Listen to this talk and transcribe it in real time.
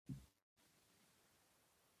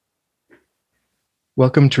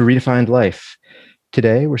Welcome to Redefined Life.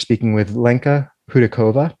 Today, we're speaking with Lenka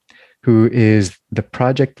Hudakova, who is the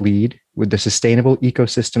project lead with the Sustainable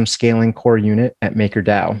Ecosystem Scaling Core Unit at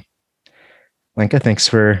MakerDAO. Lenka, thanks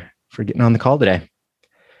for getting on the call today.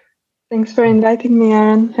 Thanks for inviting me,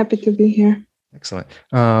 Aaron. Happy to be here. Excellent.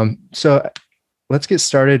 So let's get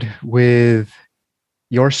started with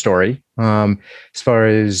your story. As far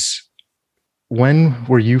as when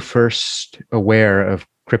were you first aware of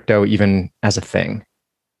crypto even as a thing?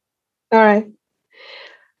 All right.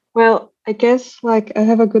 Well, I guess I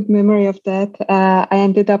have a good memory of that. I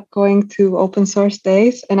ended up going to open source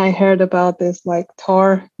days and I heard about this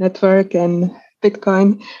Tor network and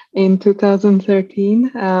Bitcoin in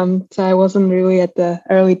 2013. So I wasn't really at the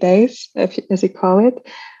early days, as you call it.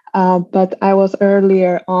 But I was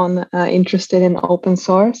earlier on interested in open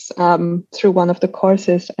source through one of the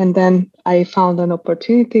courses. And then I found an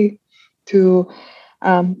opportunity to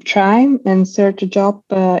try and search a job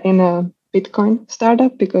in a Bitcoin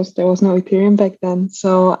startup because there was no Ethereum back then.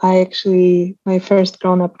 So my first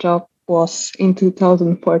grown-up job was in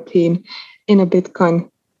 2014 in a Bitcoin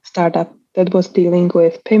startup that was dealing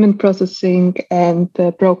with payment processing and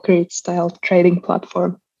the brokerage style trading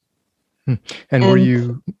platform. And were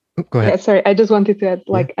you, go ahead. Yeah, sorry, I just wanted to add,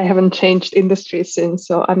 I haven't changed industry since,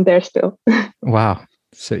 so I'm there still. Wow.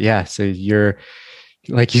 So you're,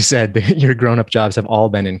 like you said, your grown-up jobs have all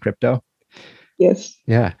been in crypto. Yes.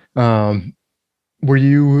 Yeah. Were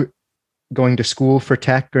you going to school for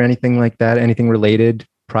tech or anything like that? Anything related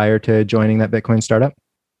prior to joining that Bitcoin startup?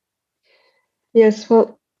 Yes.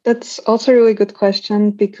 Well, that's also a really good question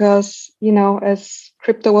because, as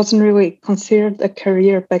crypto wasn't really considered a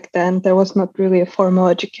career back then, there was not really a formal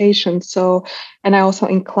education. So, and I also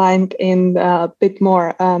inclined in a bit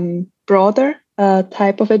more broader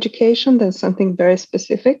type of education than something very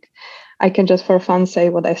specific. I can just for fun say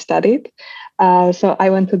what I studied. So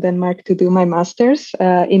I went to Denmark to do my master's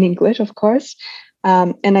in English, of course.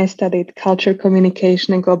 And I studied culture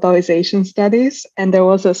communication and globalization studies. And there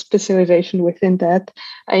was a specialization within that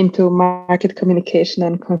into market communication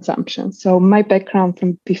and consumption. So my background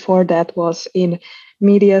from before that was in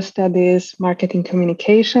media studies, marketing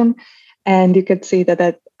communication. And you could see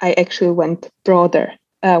that I actually went broader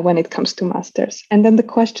when it comes to masters. And then the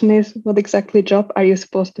question is, what exactly job are you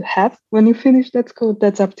supposed to have when you finish that school?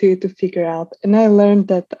 That's up to you to figure out. And I learned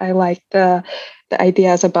that I liked the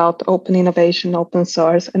ideas about open innovation, open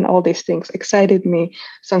source, and all these things excited me,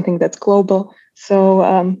 something that's global.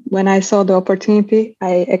 So when I saw the opportunity,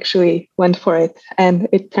 I actually went for it and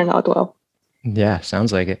it turned out well. Yeah,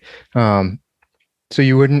 sounds like it. So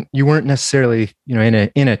you weren't necessarily,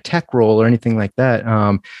 in a tech role or anything like that,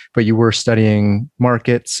 but you were studying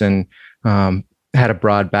markets and had a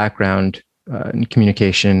broad background in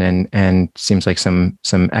communication and seems like some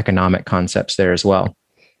economic concepts there as well.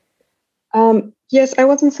 Yes, I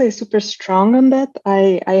wouldn't say super strong on that.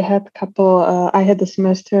 I had a couple. I had a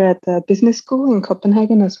semester at the business school in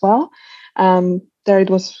Copenhagen as well. There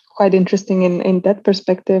it was quite interesting in that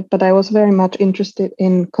perspective, but I was very much interested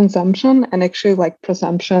in consumption and actually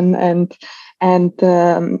presumption and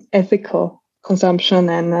ethical consumption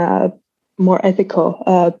and more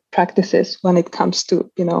ethical practices when it comes to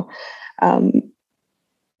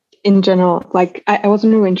in general. I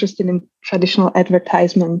wasn't really interested in traditional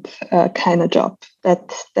advertisement kind of job.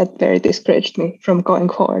 That very discouraged me from going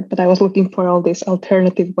forward. But I was looking for all these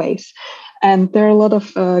alternative ways. And there are a lot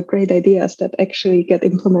of great ideas that actually get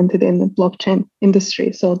implemented in the blockchain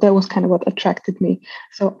industry. So that was kind of what attracted me.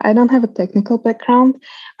 So I don't have a technical background.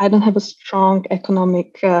 I don't have a strong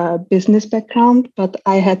economic business background, but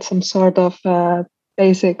I had some sort of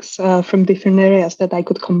basics from different areas that I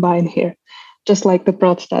could combine here, just like the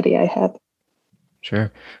broad study I had.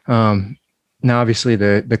 Sure. Now, obviously,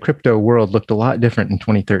 the crypto world looked a lot different in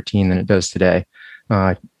 2013 than it does today.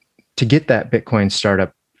 To get that Bitcoin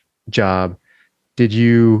startup job, did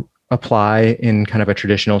you apply in kind of a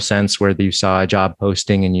traditional sense where you saw a job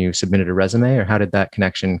posting and you submitted a resume, or how did that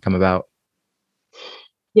connection come about?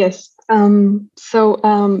 Yes.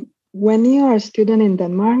 When you are a student in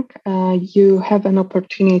Denmark, you have an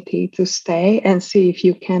opportunity to stay and see if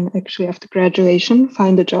you can actually, after graduation,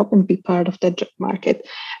 find a job and be part of that job market.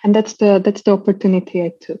 And that's the opportunity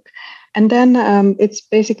I took. And then it's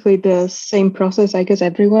basically the same process, I guess,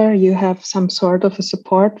 everywhere. You have some sort of a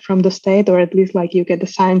support from the state, or at least you get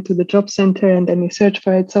assigned to the job center and then you search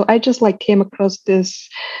for it. So I just came across this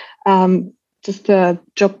just a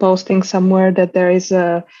job posting somewhere that there is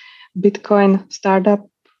a Bitcoin startup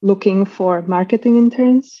looking for marketing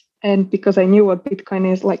interns. And because I knew what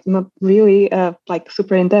Bitcoin is, not really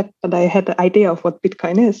super in depth, but I had the idea of what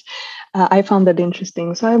Bitcoin is, I found that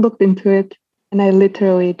interesting. So I looked into it. and I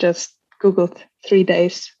literally just Googled 3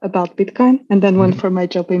 days about Bitcoin and then went for my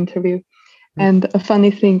job interview. And a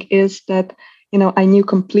funny thing is that, I knew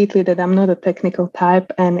completely that I'm not a technical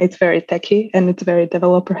type and it's very techy and it's very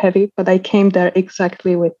developer heavy, but I came there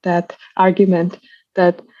exactly with that argument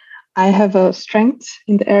that I have a strength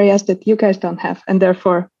in the areas that you guys don't have, and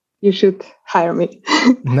therefore you should hire me.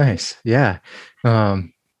 Nice. Yeah.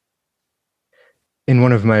 In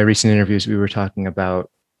one of my recent interviews, we were talking about,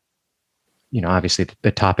 obviously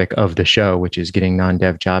the topic of the show, which is getting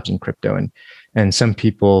non-dev jobs in crypto. And some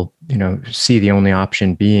people, see the only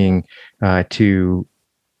option being to,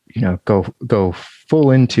 go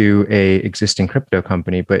full into a existing crypto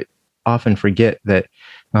company, but often forget that,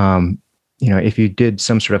 if you did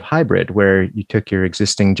some sort of hybrid where you took your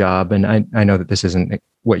existing job, and I know that this isn't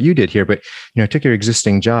what you did here, but, took your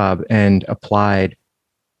existing job and applied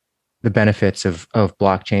the benefits of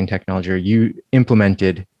blockchain technology, or you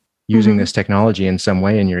implemented using this technology in some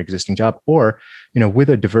way in your existing job, or, with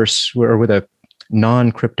a diverse or with a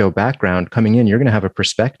non-crypto background coming in, you're going to have a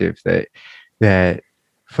perspective that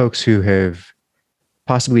folks who have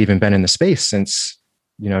possibly even been in the space since,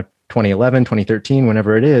 2011, 2013,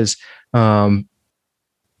 whenever it is, don't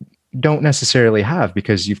necessarily have,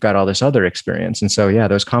 because you've got all this other experience. And so, yeah,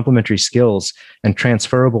 those complementary skills and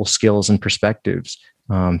transferable skills and perspectives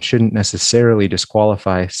shouldn't necessarily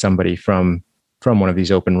disqualify somebody from one of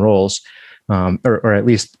these open roles, or at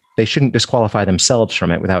least they shouldn't disqualify themselves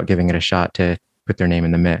from it without giving it a shot to put their name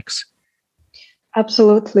in the mix.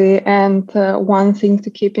 Absolutely. And one thing to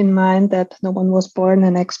keep in mind, that no one was born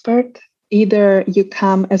an expert. Either you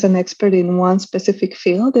come as an expert in one specific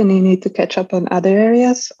field and you need to catch up on other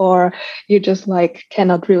areas, or you just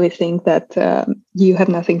cannot really think that you have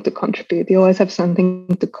nothing to contribute. You always have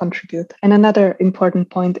something to contribute. And another important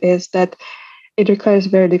point is that it requires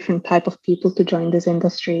very different type of people to join this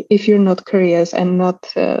industry. If you're not curious and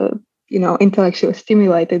not, intellectually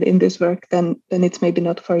stimulated in this work, then it's maybe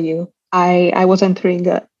not for you. I was entering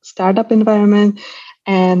a startup environment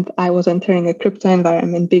and I was entering a crypto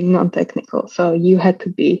environment being non-technical. So you had to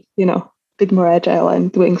be, a bit more agile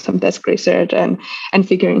and doing some desk research and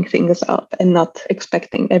figuring things out and not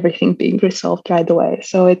expecting everything being resolved right away.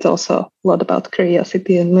 So it's also a lot about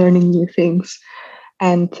curiosity and learning new things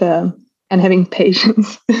and having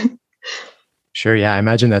patience. Sure. Yeah. I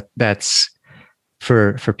imagine that's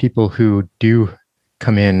for people who do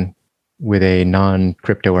come in with a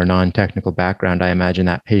non-crypto or non-technical background. I imagine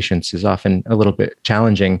that patience is often a little bit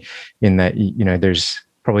challenging, in that, there's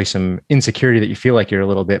probably some insecurity that you feel like you're a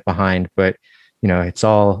little bit behind, but, it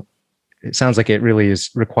sounds like it really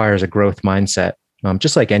requires a growth mindset,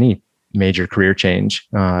 just like any major career change,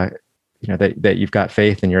 that you've got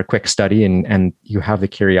faith and you're a quick study and you have the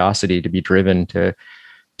curiosity to be driven to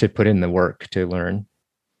put in the work to learn.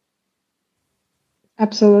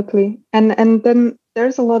 Absolutely. And then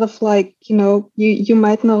there's a lot of you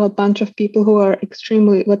might know a bunch of people who are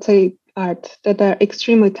extremely, let's say, that are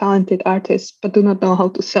extremely talented artists, but do not know how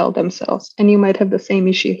to sell themselves. And you might have the same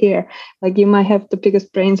issue here. You might have the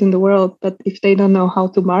biggest brains in the world, but if they don't know how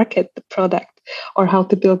to market the product or how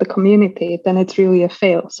to build a community, then it's really a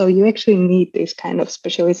fail. So you actually need these kind of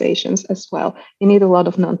specializations as well. You need a lot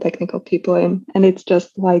of non-technical people in, and it's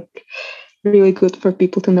just really good for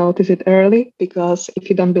people to notice it early, because if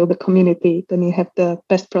you don't build a community, then you have the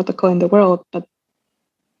best protocol in the world, but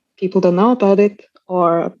people don't know about it,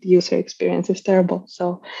 or the user experience is terrible.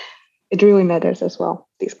 So it really matters as well,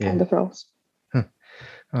 these kind of roles.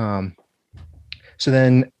 So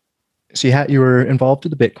you were involved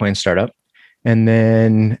with the Bitcoin startup, and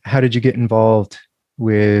then how did you get involved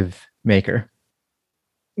with Maker?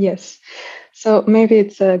 Yes. So maybe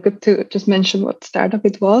it's good to just mention what startup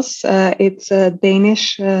it was. It's a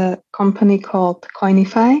Danish company called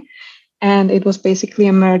Coinify, and it was basically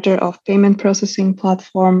a merger of payment processing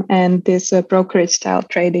platform and this brokerage style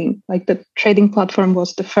trading. The trading platform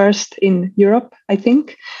was the first in Europe, I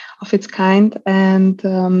think, of its kind. And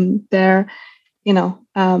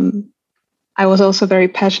I was also very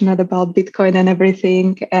passionate about Bitcoin and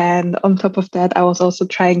everything. And on top of that, I was also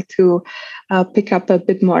trying to pick up a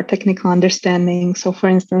bit more technical understanding. So, for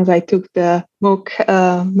instance, I took the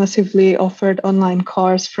MOOC massively offered online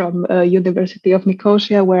course from University of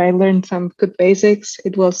Nicosia, where I learned some good basics.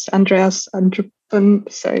 It was Andreas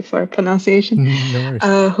sorry for pronunciation,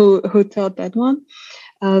 who taught that one.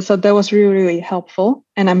 So that was really, really helpful.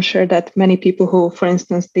 And I'm sure that many people who, for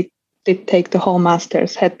instance, did take the whole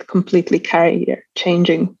masters had completely career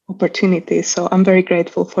changing opportunities. So I'm very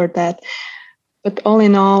grateful for that. But all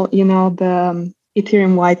in all, the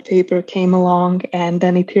Ethereum white paper came along, and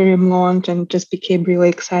then Ethereum launched and just became really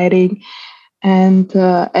exciting. And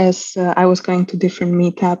as I was going to different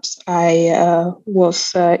meetups, I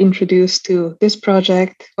was introduced to this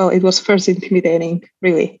project. Well, it was first intimidating,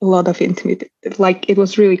 really, a lot of intimidating. Like it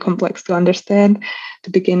was really complex to understand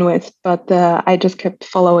to begin with, but I just kept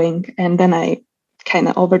following. And then I kind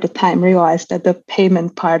of over the time realized that the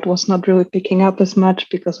payment part was not really picking up as much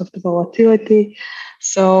because of the volatility.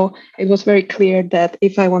 So it was very clear that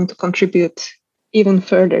if I want to contribute even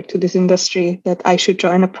further to this industry, that I should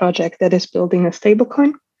join a project that is building a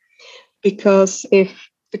stablecoin, because if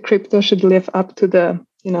the crypto should live up to the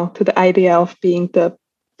idea of being the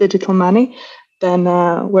digital money, then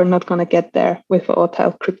we're not going to get there with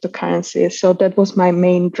volatile cryptocurrencies. So that was my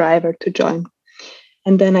main driver to join.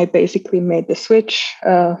 And then I basically made the switch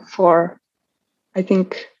for, I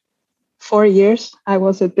think, 4 years. I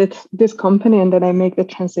was at this company, and then I made the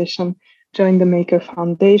transition, joined the Maker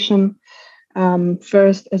Foundation.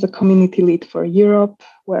 First as a community lead for Europe,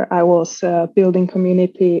 where I was building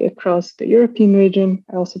community across the European region.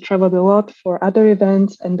 I also traveled a lot for other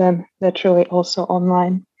events, and then naturally also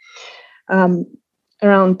online.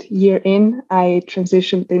 Around year in, I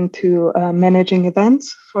transitioned into managing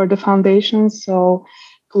events for the foundation. So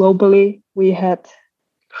globally, we had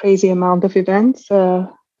crazy amount of events,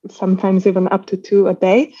 sometimes even up to 2 a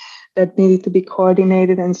day, that needed to be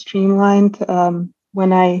coordinated and streamlined.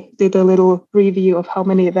 When I did a little review of how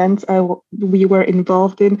many events we were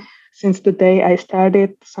involved in since the day I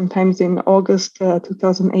started, sometimes in August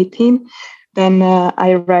 2018, then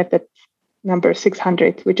I arrived at number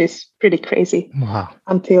 600, which is pretty crazy. Wow.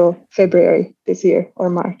 Until February this year or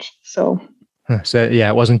March. So yeah,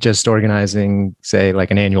 it wasn't just organizing, say, like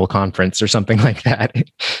an annual conference or something like that.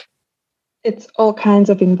 It's all kinds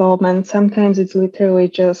of involvement. Sometimes it's literally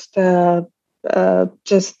just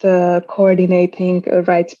coordinating a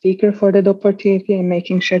right speaker for that opportunity and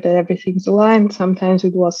making sure that everything's aligned. Sometimes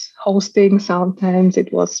it was hosting, sometimes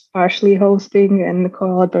it was partially hosting and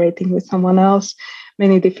collaborating with someone else.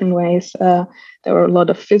 Many different ways. There were a lot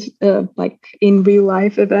of like in real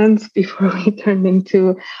life events before we turned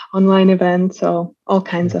into online events. So all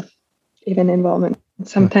kinds of event involvement.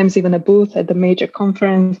 Sometimes even a booth at the major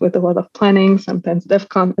conference with a lot of planning. Sometimes DEF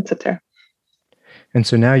CON, etc. And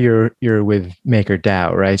so now you're with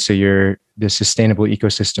MakerDAO, right? So you're the sustainable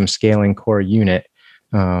ecosystem scaling core unit.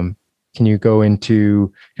 Can you go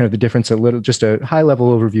into kind of the difference a little, just a high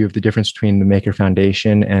level overview of the difference between the Maker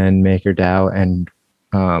Foundation and MakerDAO, and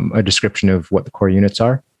a description of what the core units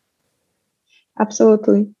are?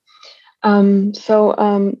 Absolutely.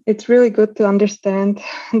 It's really good to understand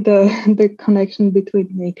the connection between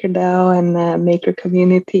MakerDAO and Maker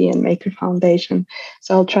Community and Maker Foundation.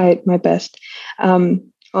 So I'll try my best.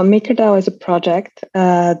 MakerDAO is a project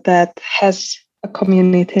that has a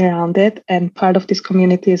community around it, and part of this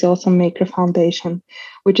community is also Maker Foundation,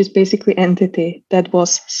 which is basically an entity that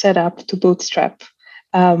was set up to bootstrap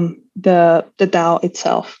the DAO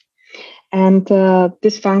itself. And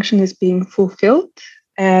this function is being fulfilled.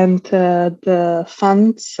 And the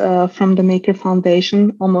funds from the Maker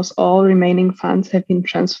Foundation, almost all remaining funds have been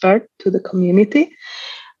transferred to the community.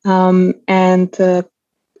 And the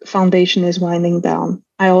foundation is winding down.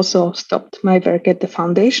 I also stopped my work at the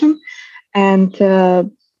foundation. And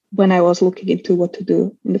when I was looking into what to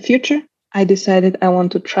do in the future, I decided I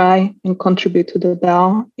want to try and contribute to the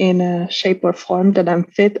DAO in a shape or form that I'm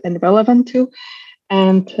fit and relevant to.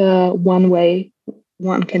 And one way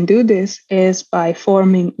one can do this is by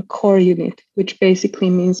forming a core unit, which basically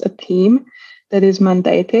means a team that is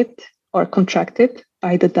mandated or contracted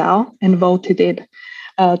by the DAO and voted in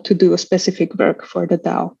to do a specific work for the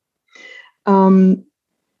DAO.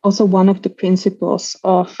 Also, one of the principles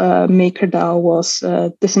of MakerDAO was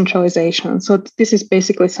decentralization. So this is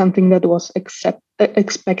basically something that was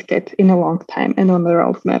expected in a long time and on the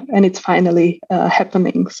roadmap, and it's finally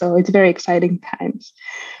happening. So it's very exciting times.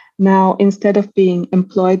 Now, instead of being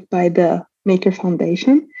employed by the Maker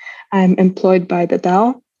Foundation, I'm employed by the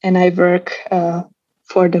DAO, and I work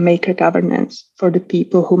for the Maker governance, for the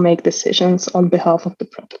people who make decisions on behalf of the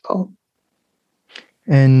protocol.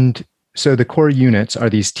 And so the core units are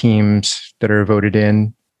these teams that are voted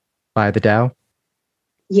in by the DAO?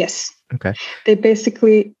 Yes. Okay. They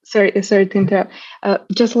basically, sorry to interrupt.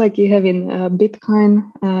 Just like you have in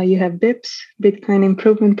Bitcoin, you have BIPs, Bitcoin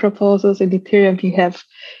improvement proposals. In Ethereum, you have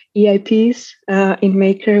EIPs. In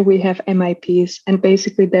Maker, we have MIPs, and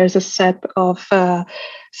basically there's a set of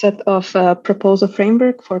proposal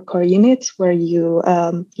framework for core units where you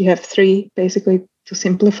have 3 basically. To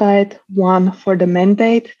simplify it, 1 for the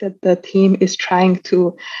mandate that the team is trying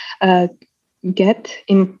to get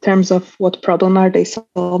in terms of what problem are they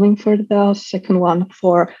solving for the DAO. Second one,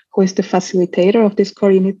 for who is the facilitator of this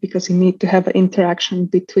core unit, because you need to have an interaction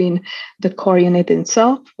between the core unit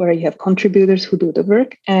itself, where you have contributors who do the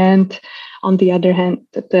work, and on the other hand,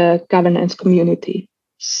 the governance community,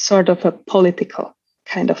 sort of a political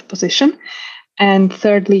kind of position. And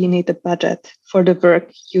thirdly, you need a budget for the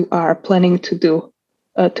work you are planning to do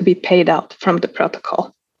to be paid out from the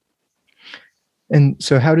protocol. And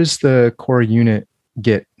so how does the core unit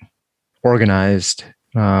get organized,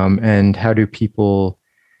 and how do people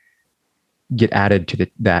get added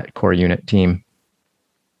to that core unit team?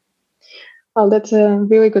 Well, that's a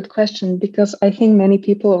really good question, because I think many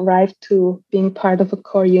people arrive to being part of a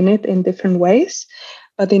core unit in different ways.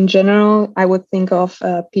 But in general, I would think of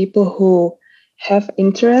people who have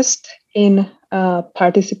interest in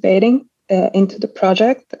participating into the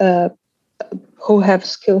project, who have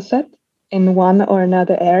skill set in one or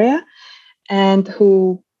another area, and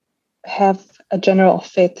who have a general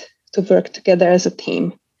fit to work together as a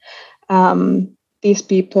team. These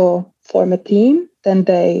people form a team, then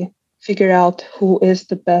they figure out who is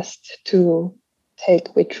the best to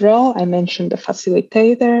take which role. I mentioned the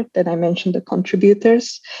facilitator, then I mentioned the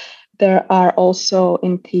contributors. There are also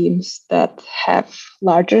in teams that have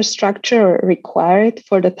larger structure or require it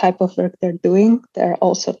for the type of work they're doing. There are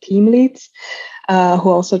also team leads who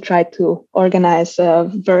also try to organize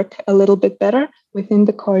work a little bit better within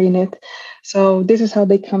the core unit. So this is how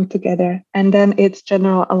they come together. And then it's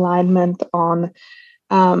general alignment on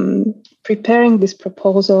preparing these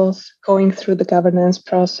proposals, going through the governance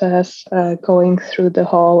process, going through the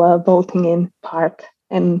whole voting in part,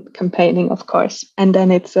 and campaigning, of course. And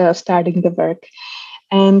then it's starting the work.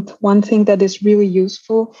 And one thing that is really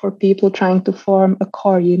useful for people trying to form a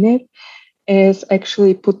core unit is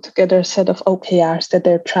actually put together a set of OKRs that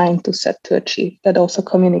they're trying to set to achieve, that also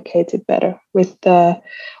communicates it better with the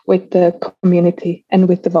community and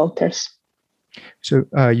with the voters. So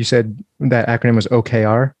you said that acronym was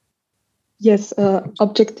OKR? Yes,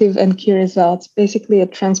 objective and key results, basically a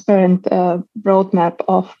transparent roadmap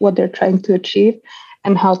of what they're trying to achieve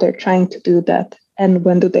and how they're trying to do that, and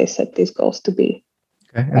when do they set these goals to be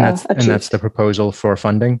achieved. And that's the proposal for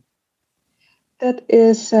funding? That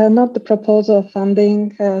is not the proposal of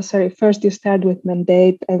funding. First you start with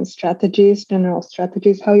mandate and strategies, general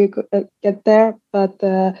strategies, how you get there. But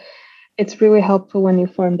it's really helpful when you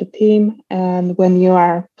form the team and when you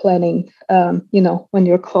are planning, when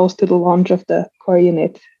you're close to the launch of the core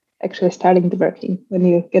unit, actually starting the working, when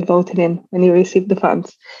you get voted in, when you receive the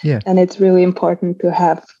funds. Yeah. And it's really important to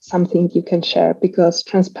have something you can share, because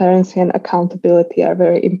transparency and accountability are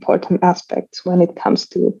very important aspects when it comes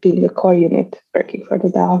to being a core unit working for the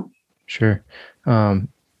DAO. Sure.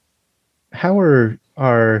 How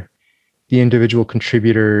are the individual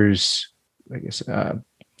contributors, I guess, I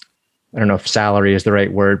don't know if salary is the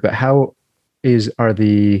right word, but how is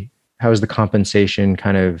the compensation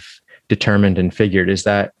kind of determined and figured? Is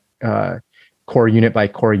that core unit by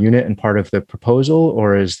core unit and part of the proposal,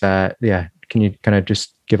 or is that, can you kind of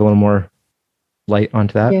just give a little more light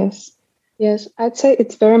onto that? Yes, I'd say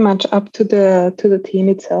it's very much up to the team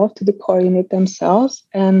itself, to the core unit themselves.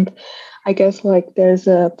 And I guess there's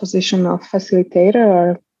a position of facilitator,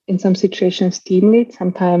 or in some situations team lead.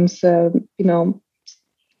 Sometimes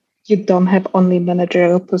you don't have only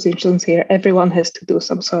managerial positions here. Everyone has to do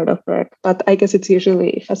some sort of work. But I guess it's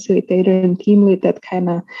usually facilitator and team lead that kind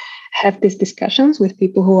of have these discussions with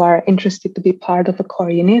people who are interested to be part of a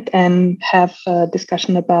core unit, and have a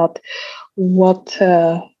discussion about what,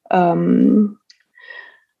 to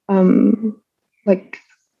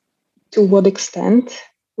what extent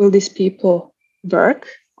will these people work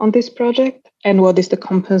on this project, and what is the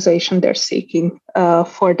compensation they're seeking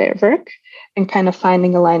for their work, and kind of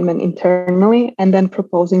finding alignment internally, and then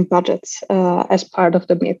proposing budgets as part of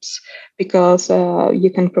the MIPS, because you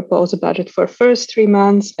can propose a budget for first 3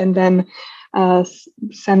 months, and then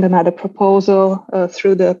send another proposal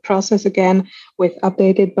through the process again with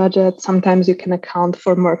updated budget. Sometimes you can account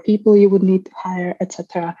for more people you would need to hire,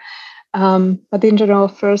 etc. But in general,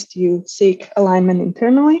 first you seek alignment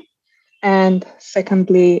internally, and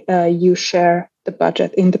secondly, you share the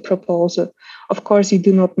budget in the proposal. Of course, you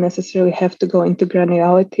do not necessarily have to go into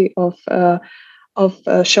granularity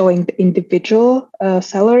of showing the individual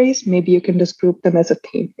salaries. Maybe you can just group them as a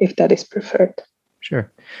team if that is preferred.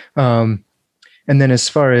 Sure. And then as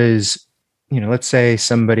far as, let's say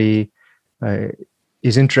somebody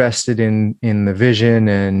is interested in the vision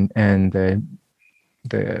and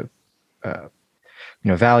the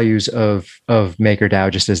values of MakerDAO,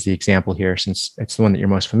 just as the example here, since it's the one that you're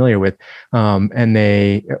most familiar with.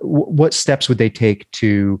 And what steps would they take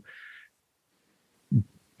to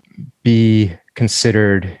be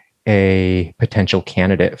considered a potential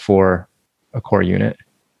candidate for a core unit?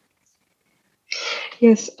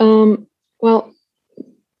 Yes. Well,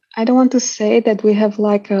 I don't want to say that we have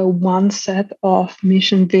like a one set of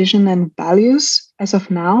mission, vision, and values as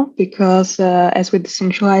of now, because as we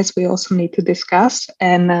decentralize, we also need to discuss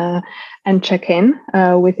and check in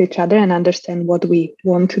with each other and understand what we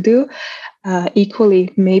want to do.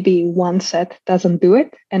 Equally, maybe one set doesn't do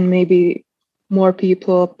it, and maybe more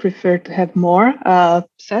people prefer to have more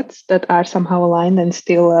sets that are somehow aligned and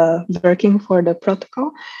still working for the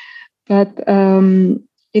protocol. But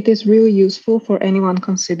it is really useful for anyone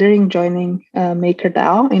considering joining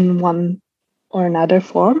MakerDAO in one or another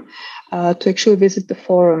form to actually visit the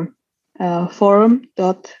forum.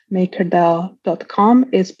 Forum.makerdao.com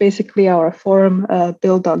is basically our forum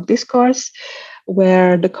built on discourse,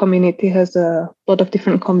 where the community has a lot of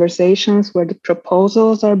different conversations, where the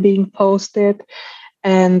proposals are being posted.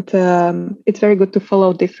 And it's very good to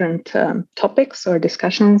follow different topics or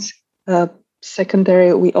discussions.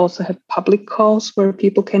 Secondary, we also have public calls where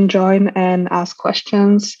people can join and ask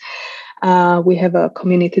questions. We have a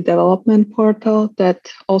community development portal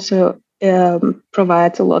that also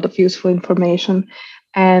provides a lot of useful information.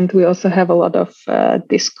 And we also have a lot of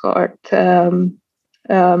Discord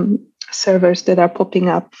servers that are popping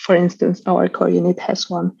up. For instance, our core unit has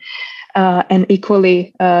one. And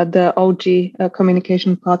equally, the OG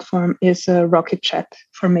communication platform is Rocket Chat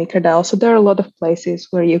for MakerDAO. So there are a lot of places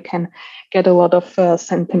where you can get a lot of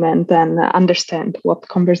sentiment and understand what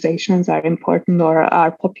conversations are important or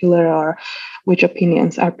are popular or which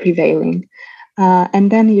opinions are prevailing.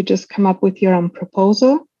 And then you just come up with your own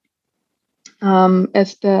proposal.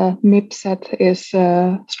 As the MIP set is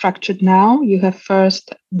structured now, you have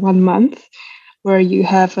first 1 month where you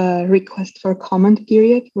have a request for comment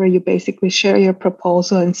period, where you basically share your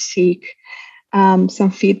proposal and seek some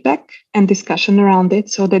feedback and discussion around it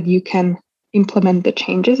so that you can implement the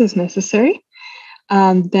changes as necessary.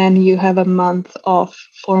 Then you have a month of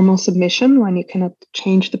formal submission when you cannot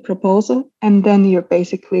change the proposal, and then you're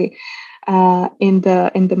basically in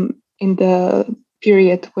the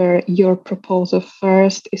period where your proposal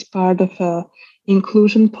first is part of a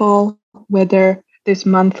inclusion poll, whether this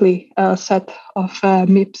monthly set of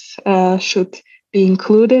MIPS should be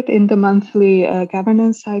included in the monthly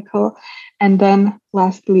governance cycle. And then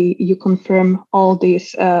lastly, you confirm all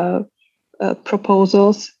these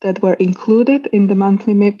proposals that were included in the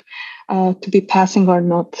monthly MIP to be passing or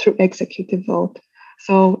not through executive vote.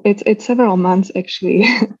 So it's several months actually,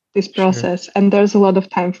 this process, sure. And there's a lot of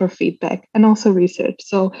time for feedback and also research.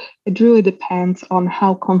 So it really depends on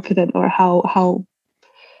how confident or how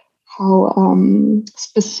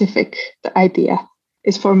specific the idea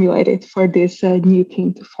is formulated for this new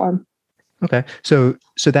team to form. Okay, so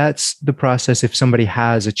that's the process if somebody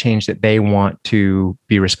has a change that they want to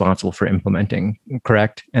be responsible for implementing,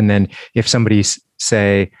 correct? And then if somebody,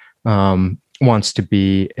 say, wants to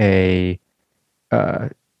be a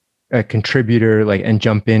contributor, like, and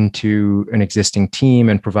jump into an existing team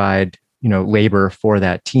and provide, labor for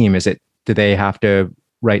that team, do they have to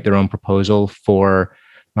write their own proposal for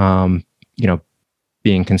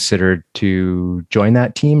being considered to join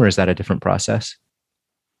that team, or is that a different process?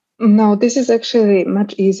 No, this is actually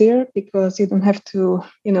much easier because you don't have to,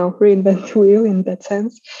 reinvent the wheel in that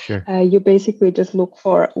sense. Sure. You basically just look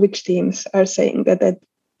for which teams are saying that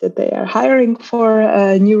they are hiring for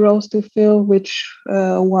new roles to fill, which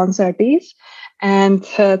ones are these. And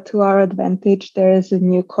to our advantage, there is a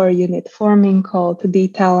new core unit forming called the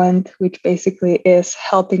Talent, which basically is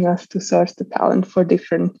helping us to source the talent for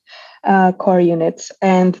different core units.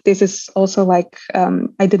 And this is also like,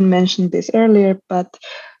 I didn't mention this earlier, but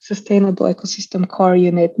Sustainable Ecosystem Core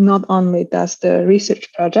Unit not only does the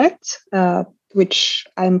research projects, which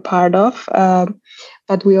I'm part of,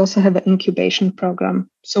 but we also have an incubation program.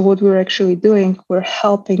 So what we're actually doing, we're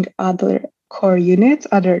helping other core units,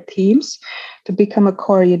 other teams to become a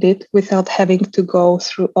core unit without having to go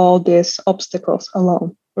through all these obstacles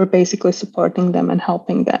alone. We're basically supporting them and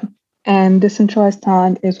helping them. And decentralized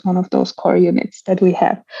talent is one of those core units that we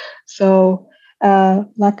have. So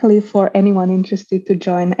luckily for anyone interested to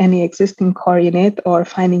join any existing core unit or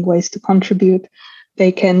finding ways to contribute,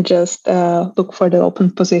 they can just look for the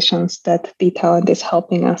open positions that the talent is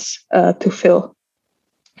helping us to fill.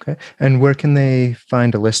 Okay. And where can they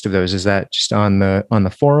find a list of those? Is that just on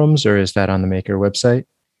the forums, or is that on the Maker website?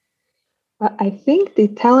 I think the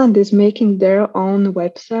talent is making their own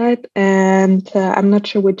website, and I'm not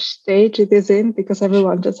sure which stage it is in because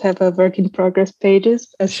everyone just have a work in progress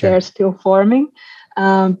pages as They're still forming.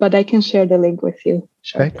 But I can share the link with you.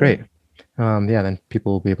 Okay, great. Then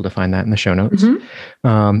people will be able to find that in the show notes.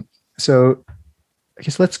 Mm-hmm. So I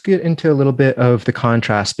guess let's get into a little bit of the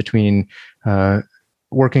contrast between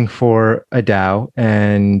working for a DAO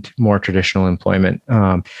and more traditional employment.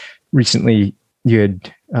 Recently, you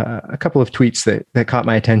had a couple of tweets that caught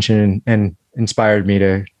my attention and inspired me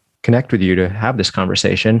to connect with you to have this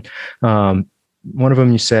conversation. One of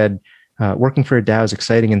them, you said, working for a DAO is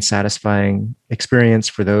exciting and satisfying experience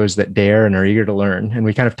for those that dare and are eager to learn. And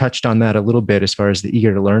we kind of touched on that a little bit as far as the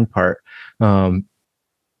eager to learn part.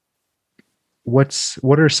 What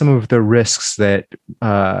are some of the risks that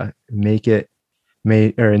inspired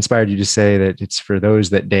you to say that it's for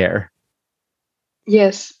those that dare?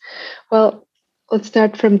 Yes. Well, let's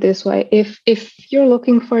start from this way. If you're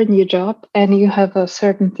looking for a new job and you have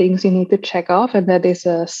certain things you need to check off, and that is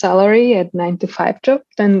a salary at 9 to 5 job,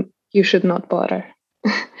 then you should not bother.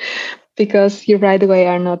 Because you right away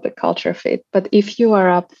are not the culture fit. But if you are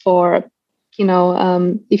up for,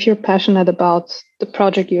 if you're passionate about the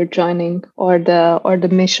project you're joining or the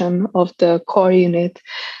mission of the core unit,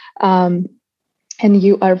 and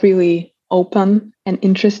you are really open and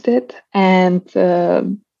interested and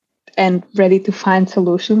ready to find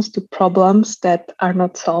solutions to problems that are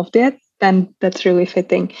not solved yet, then that's really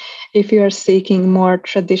fitting. If you are seeking more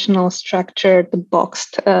traditional, structured,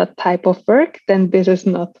 boxed type of work, then this is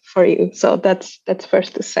not for you. So that's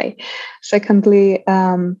first to say. Secondly,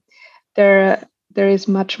 there is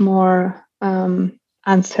much more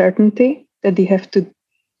uncertainty that you have to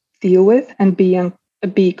deal with and be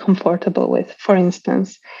comfortable with. For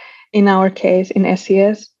instance, in our case, in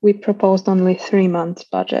SES, we proposed only 3 months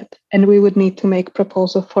budget, and we would need to make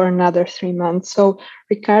proposal for another 3 months. So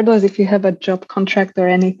regardless if you have a job contract or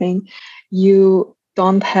anything, you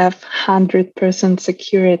don't have 100%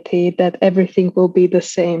 security that everything will be the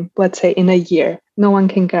same, let's say in a year. No one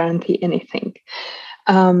can guarantee anything.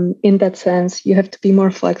 In that sense, you have to be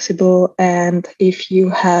more flexible. And if you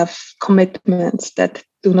have commitments that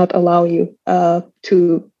do not allow you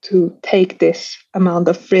to take this amount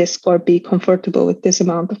of risk or be comfortable with this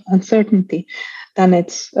amount of uncertainty, then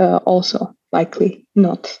it's also likely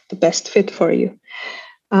not the best fit for you.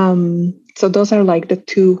 So those are like the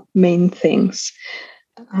two main things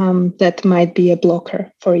that might be a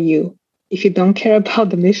blocker for you if you don't care about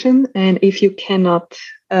the mission and if you cannot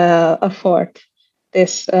afford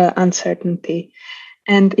this uncertainty.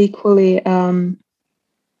 And equally,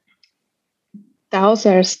 DAOs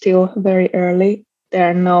are still very early. There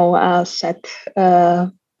are no set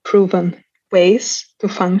proven ways to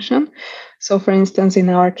function. So for instance, in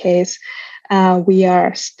our case, we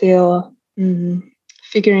are still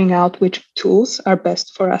figuring out which tools are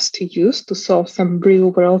best for us to use to solve some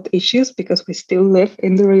real world issues, because we still live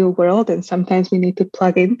in the real world and sometimes we need to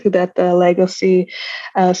plug into that legacy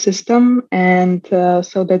system, and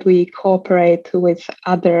so that we cooperate with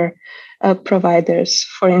other providers.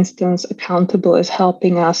 For instance, Accountable is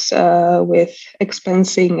helping us with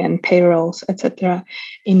expensing and payrolls, etc.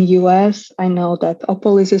 In US, I know that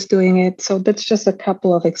Opolis is doing it. So that's just a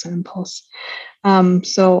couple of examples.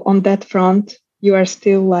 So on that front, you are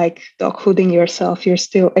still like dogfooding yourself. You're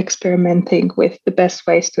still experimenting with the best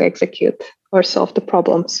ways to execute or solve the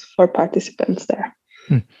problems for participants there.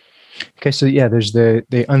 Okay, so yeah, there's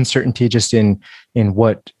the uncertainty just in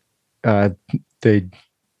what the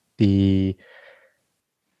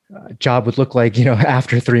job would look like,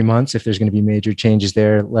 after 3 months, if there's going to be major changes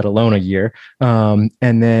there, let alone a year. And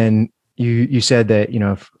then you said that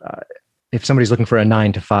if somebody's looking for a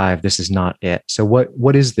 9 to 5, this is not it. So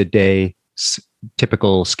what is the day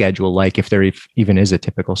typical schedule like, if there even is a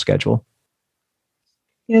typical schedule?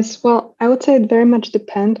 Yes, well, I would say it very much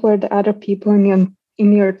depends where the other people in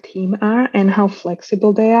your team are and how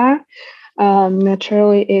flexible they are.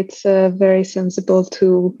 Naturally, it's very sensible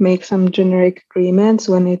to make some generic agreements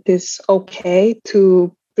when it is okay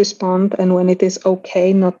to respond and when it is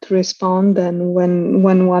okay not to respond, and when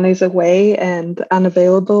one is away and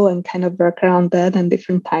unavailable, and kind of work around that and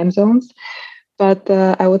different time zones. But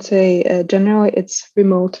I would say generally it's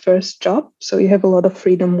remote first job. So you have a lot of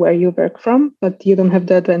freedom where you work from, but you don't have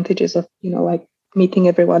the advantages of, like meeting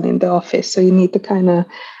everyone in the office. So you need to kind of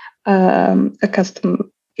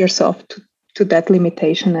accustom yourself to that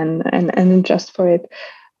limitation and adjust for it.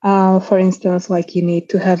 For instance, like you need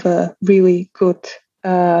to have a really good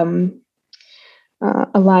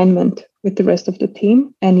alignment with the rest of the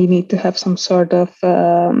team, and you need to have some sort of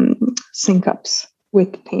sync ups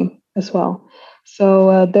with the team as well.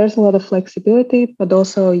 So there's a lot of flexibility, but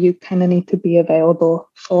also you kind of need to be available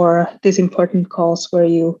for these important calls where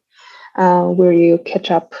you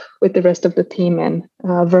catch up with the rest of the team and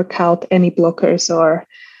work out any blockers or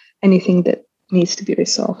anything that needs to be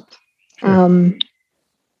resolved. Sure.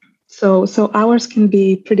 So hours can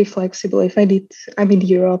be pretty flexible. I'm in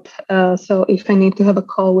Europe, so if I need to have a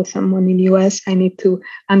call with someone in US, I need to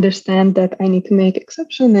understand that I need to make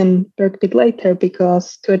exception and work a bit later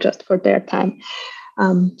because to adjust for their time.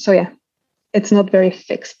 So yeah, it's not very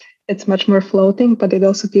fixed. It's much more floating, but it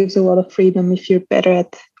also gives a lot of freedom if you're better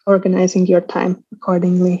at organizing your time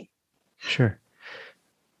accordingly. Sure.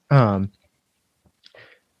 And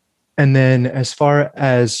then as far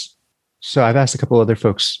as, so I've asked a couple other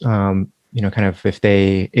folks, kind of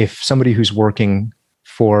if somebody who's working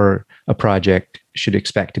for a project should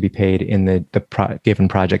expect to be paid in the given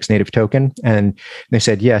project's native token. And they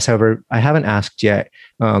said yes. However, I haven't asked yet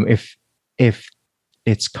if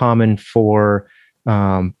it's common for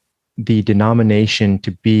the denomination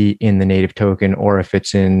to be in the native token, or if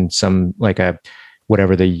it's in some like a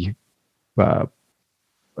whatever the I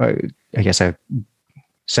guess a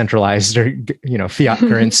centralized or fiat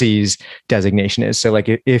currencies designation is. So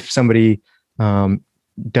like if somebody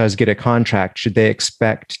does get a contract, should they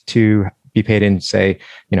expect to be paid in, say,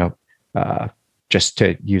 just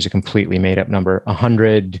to use a completely made up number,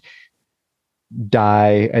 100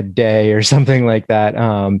 DAI a day or something like that,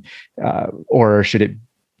 or should it?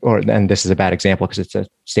 And this is a bad example because it's a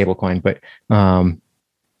stable coin, but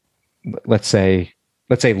let's say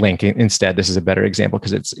Link instead. This is a better example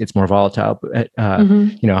because it's more volatile.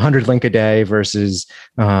 100 Link a day versus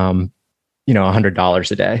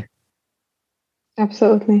 $100 a day.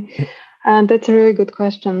 Absolutely. And that's a really good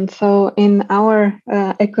question. So in our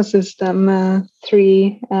ecosystem,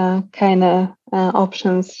 three kind of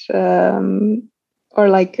options there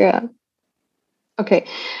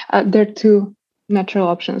are two natural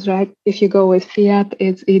options, right? If you go with fiat,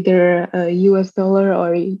 it's either a US dollar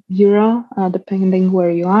or euro, depending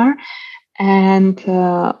where you are. And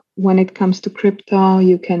when it comes to crypto,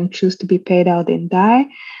 you can choose to be paid out in DAI.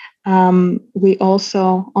 We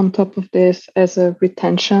also, on top of this, as a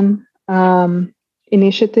retention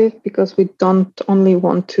initiative, because we don't only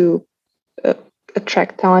want to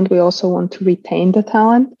attract talent, we also want to retain the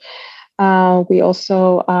talent. We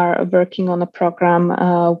also are working on a program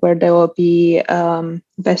where there will be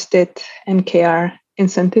vested MKR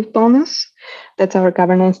incentive bonus. That's our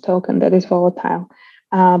governance token that is volatile,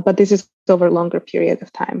 but this is over a longer period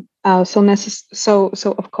of time. So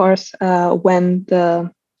of course, when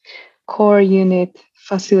the core unit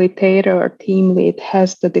facilitator or team lead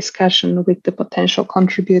has the discussion with the potential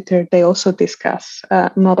contributor, they also discuss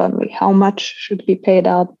not only how much should be paid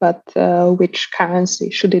out, but which currency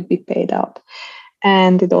should it be paid out.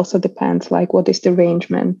 And it also depends, like, what is the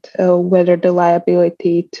arrangement, whether the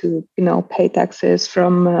liability to pay taxes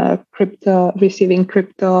from receiving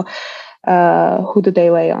crypto, who do they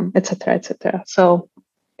lay on, etc., etc. So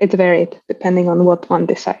it's varied depending on what one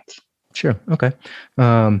decides. Sure. Okay.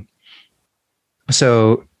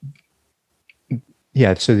 So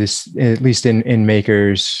this, at least in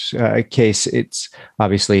Maker's case, it's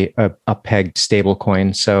obviously a pegged stable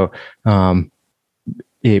coin. So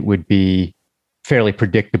it would be fairly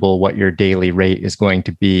predictable what your daily rate is going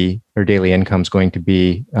to be, or daily income is going to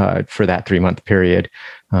be for that 3-month period,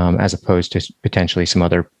 as opposed to potentially some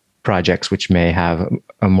other projects which may have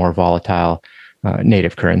a more volatile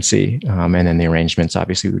native currency. And then the arrangements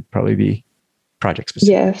obviously would probably be project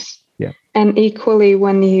specific. Yes. Yeah. And equally,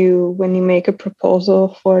 when you make a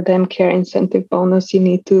proposal for the MKR incentive bonus, you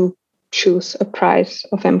need to choose a price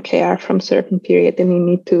of MKR from certain period, and you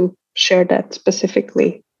need to share that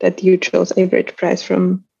specifically, that you chose average price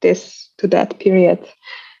from this to that period.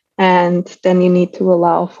 And then you need to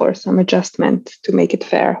allow for some adjustment to make it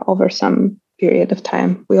fair over some period of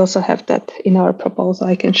time. We also have that in our proposal.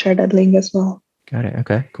 I can share that link as well. Got it.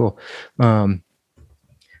 Okay, cool. Right.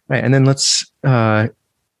 And then let's,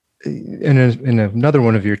 in another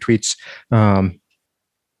one of your tweets, you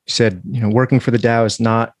said, working for the DAO is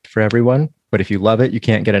not for everyone, but if you love it, you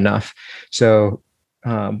can't get enough. So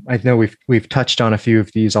I know we've touched on a few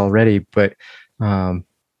of these already, but the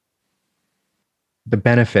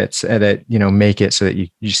benefits that make it so that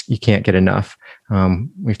you can't get enough.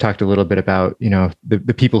 We've talked a little bit about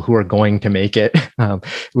the people who are going to make it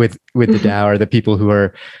with the DAO are the people who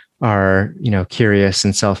are curious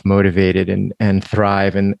and self-motivated and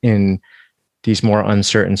thrive in these more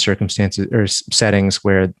uncertain circumstances or settings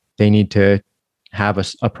where they need to have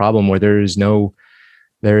a problem where there is no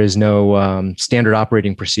standard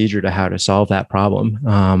operating procedure to how to solve that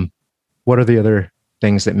problem. What are the other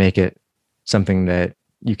things that make it something that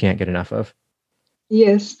you can't get enough of?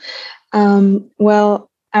 Yes.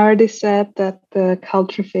 Well, I already said that the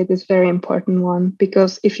culture fit is very important one,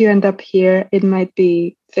 because if you end up here, it might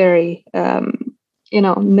be very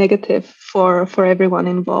negative for everyone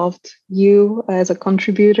involved. You as a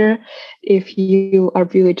contributor, if you are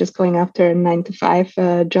really just going after a 9 to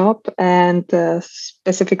 5 job and a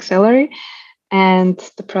specific salary, and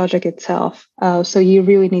the project itself. So you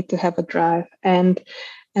really need to have a drive. And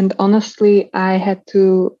honestly, I had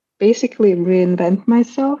to basically reinvent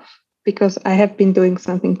myself because I have been doing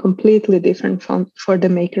something completely different for the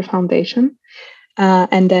Maker Foundation.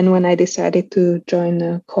 And then when I decided to join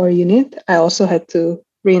a core unit, I also had to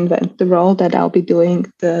reinvent the role that I'll be doing,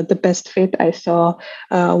 the best fit I saw,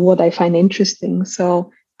 what I find interesting.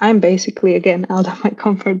 So I'm basically, again, out of my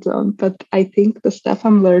comfort zone, but I think the stuff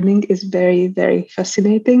I'm learning is very, very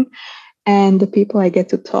fascinating. And the people I get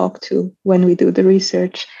to talk to when we do the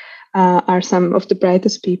research are some of the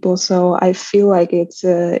brightest people. So I feel like it's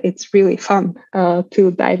really fun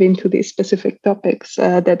to dive into these specific topics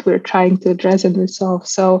that we're trying to address and resolve.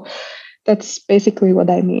 So that's basically what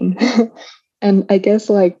I mean. And I guess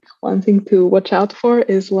like one thing to watch out for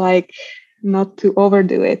is like not to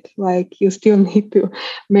overdo it. Like you still need to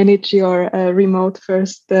manage your remote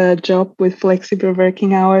first job with flexible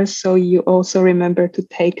working hours. So you also remember to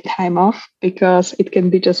take time off because it can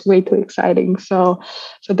be just way too exciting. So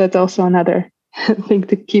that's also another thing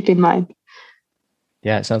to keep in mind.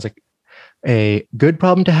 Yeah, it sounds like a good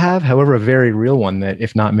problem to have, however, a very real one that,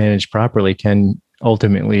 if not managed properly, can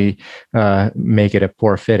ultimately make it a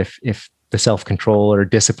poor fit if the self-control or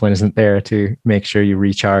discipline isn't there to make sure you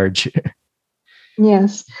recharge.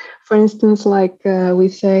 Yes. For instance, like we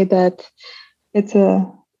say that it's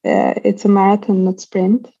a marathon, not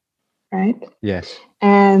sprint, right? Yes.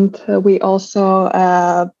 And we also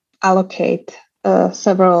allocate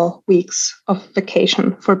several weeks of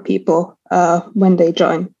vacation for people when they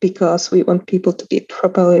join because we want people to be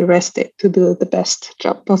properly rested to do the best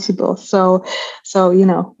job possible. So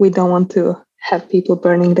we don't want to have people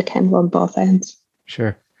burning the candle on both ends.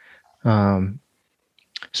 Sure.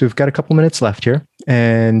 So we've got a couple minutes left here,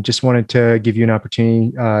 and just wanted to give you an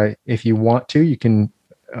opportunity. If you want to, you can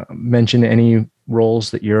mention any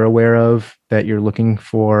roles that you're aware of that you're looking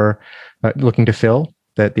to fill,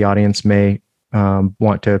 that the audience may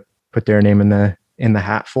want to put their name in the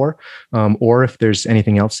hat for, or if there's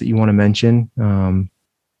anything else that you want to mention,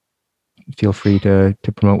 feel free to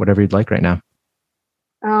promote whatever you'd like right now.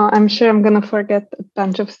 I'm sure I'm going to forget a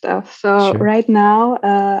bunch of stuff. So Sure. right now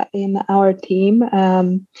in our team,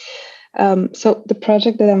 so the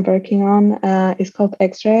project that I'm working on is called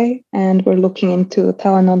X-Ray, and we're looking into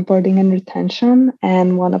talent onboarding and retention.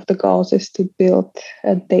 And one of the goals is to build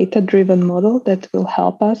a data-driven model that will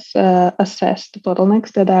help us assess the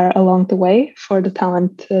bottlenecks that are along the way for the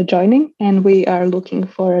talent joining. And we are looking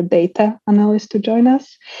for a data analyst to join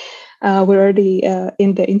us. We're already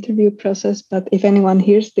in the interview process, but if anyone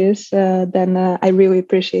hears this, then I really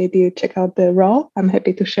appreciate you check out the role. I'm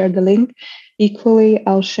happy to share the link. Equally,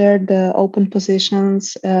 I'll share the open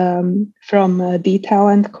positions from the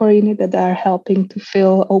talent core unit that are helping to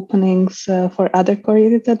fill openings for other core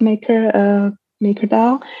units at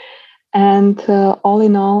MakerDAO. And all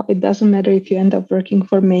in all, it doesn't matter if you end up working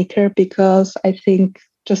for Maker, because I think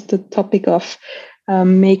just the topic of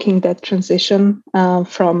making that transition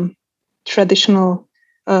from traditional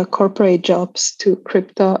corporate jobs to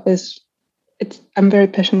crypto I'm very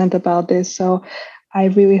passionate about this. So I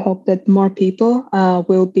really hope that more people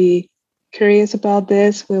will be curious about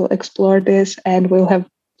this, will explore this, and will have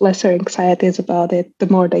lesser anxieties about it the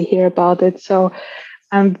more they hear about it. So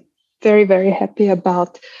I'm very, very happy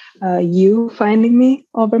about you finding me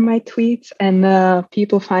over my tweets and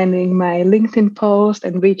people finding my LinkedIn post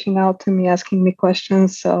and reaching out to me, asking me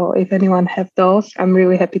questions. So if anyone have those, I'm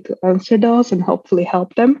really happy to answer those and hopefully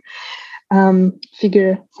help them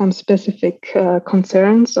figure some specific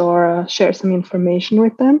concerns or share some information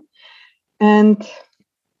with them. And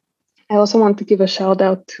I also want to give a shout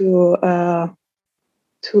out to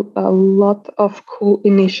a lot of cool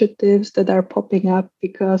initiatives that are popping up,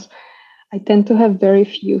 because I tend to have very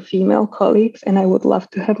few female colleagues and I would love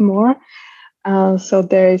to have more. So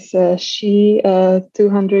there is She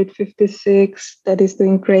 256 that is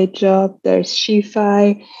doing great job. There's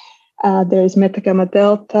SheFi. There is Metagamma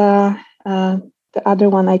Delta. The other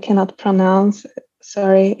one I cannot pronounce.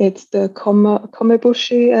 Sorry, it's the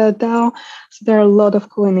Komebushi DAO. So there are a lot of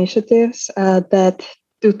cool initiatives that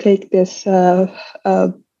do take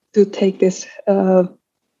this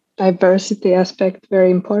diversity aspect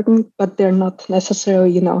very important, but they're not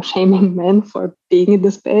necessarily, shaming men for being in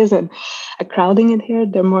the space and crowding it here.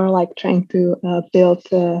 They're more like trying to build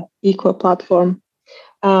an equal platform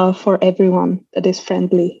for everyone that is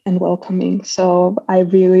friendly and welcoming. So I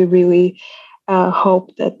really, really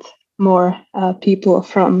hope that more people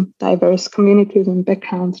from diverse communities and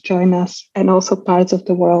backgrounds join us, and also parts of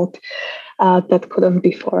the world that couldn't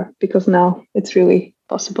before, because now it's really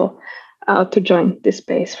possible to join this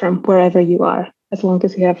space from wherever you are, as long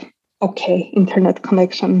as you have okay internet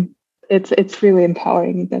connection. It's really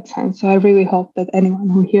empowering in that sense. So I really hope that anyone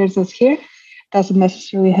who hears us here doesn't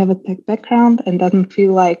necessarily have a tech background and doesn't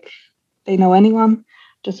feel like they know anyone,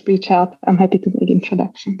 just reach out. I'm happy to make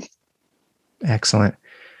introductions. Excellent.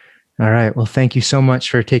 All right. Well, thank you so much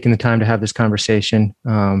for taking the time to have this conversation.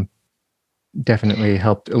 Definitely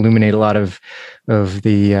helped illuminate a lot of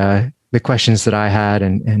the questions that I had,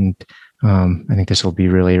 and I think this will be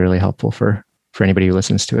really, really helpful for anybody who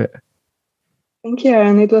listens to it. Thank you,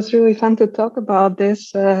 Aaron. It was really fun to talk about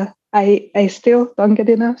this. I still don't get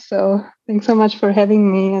enough, so thanks so much for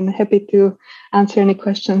having me, and happy to answer any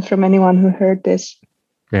questions from anyone who heard this.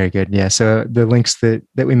 Very good. Yeah. So the links that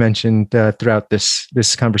we mentioned throughout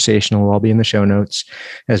this conversation will all be in the show notes,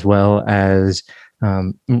 as well as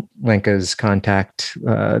Lenka's contact,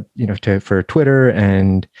 for Twitter,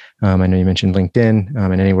 and I know you mentioned LinkedIn,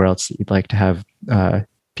 and anywhere else that you'd like to have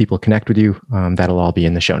people connect with you. That'll all be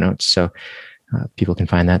in the show notes, so people can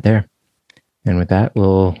find that there. And with that,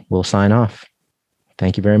 we'll sign off.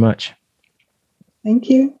 Thank you very much. Thank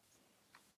you.